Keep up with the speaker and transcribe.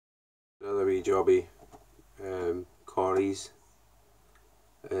a wee jobby, Corries.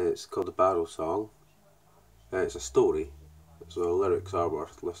 It's called the Barrel Song. It's a story, so the lyrics are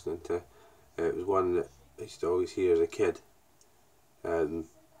worth listening to. It was one that I used to always hear as a kid, but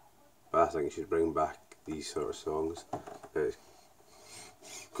I think you should bring back these sort of songs. It's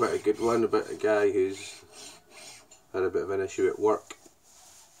quite a good one about a guy who's had a bit of an issue at work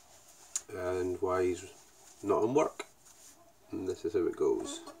and why he's not on work, and this is how it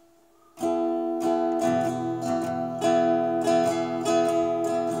goes.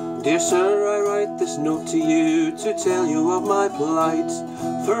 Dear sir, I write this note to you to tell you of my plight,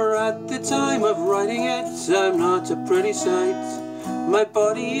 for at the time of writing it I'm not a pretty sight. My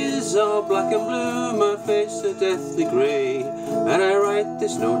body is all black and blue, my face a deathly grey, and I write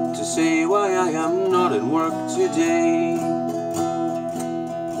this note to say why I am not in work today.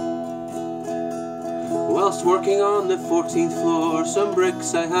 Whilst working on the 14th floor, some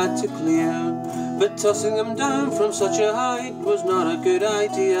bricks I had to clear, but tossing them down from such a height was not a good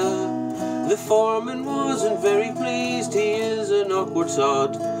idea. The foreman wasn't very pleased, he is an awkward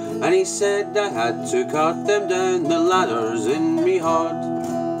sod, and he said I had to cart them down the ladders in me hod.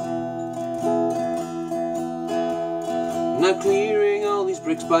 Now clearing all these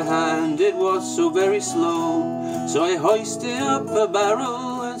bricks by hand, it was so very slow, so I hoisted up a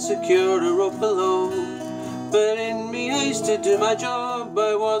barrel and secured a rope below. But in me haste to do my job,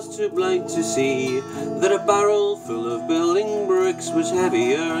 I was too blind to see that a barrel full of building bricks was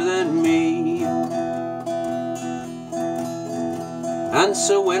heavier than me. And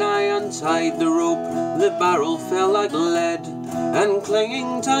so when I untied the rope, the barrel fell like lead, and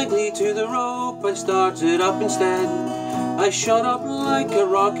clinging tightly to the rope, I started up instead. I shot up like a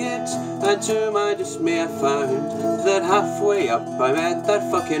rocket, and to my dismay I found that halfway up I met that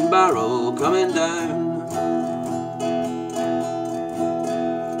fucking barrel coming down.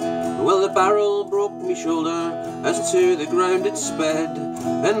 Well, the barrel broke me shoulder as to the ground it sped,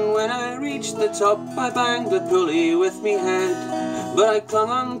 and when I reached the top I banged the pulley with me head. But I clung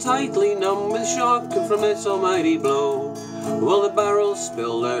on tightly, numb with shock from this almighty blow. Well, the barrel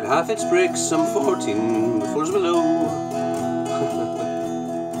spilled out half its bricks some 14 floors below.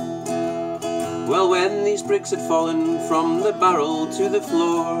 Well, when these bricks had fallen from the barrel to the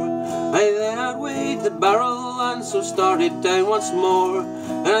floor, I then outweighed the barrel and so started down once more.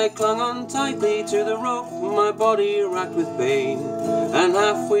 And I clung on tightly to the rope, my body racked with pain, and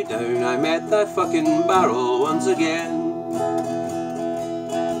halfway down I met that fucking barrel once again.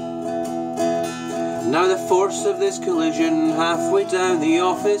 Now the force of this collision halfway down the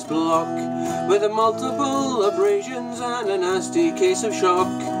office block, with a multiple abrasions and a nasty case of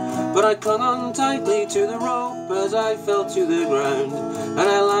shock. But I clung on tightly to the rope as I fell to the ground, and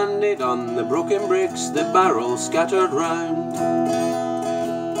I landed on the broken bricks the barrel scattered round.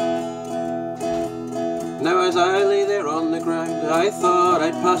 Now as I lay there on the ground I thought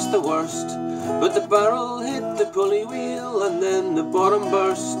I'd passed the worst, but the barrel hit the pulley wheel and then the bottom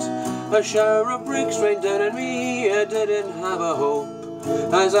burst. A shower of bricks rained down on me, I didn't have a hope.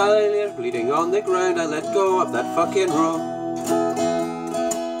 As I lay there bleeding on the ground I let go of that fucking rope.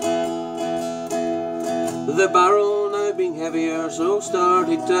 The barrel now being heavier so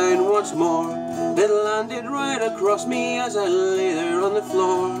started down once more. It landed right across me as I lay there on the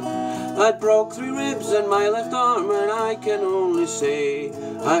floor. I broke 3 ribs and my left arm, and I can only say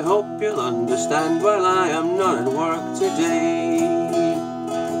I hope you'll understand while I am not at work today.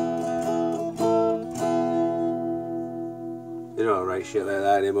 They don't write shit like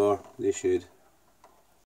that anymore. They should.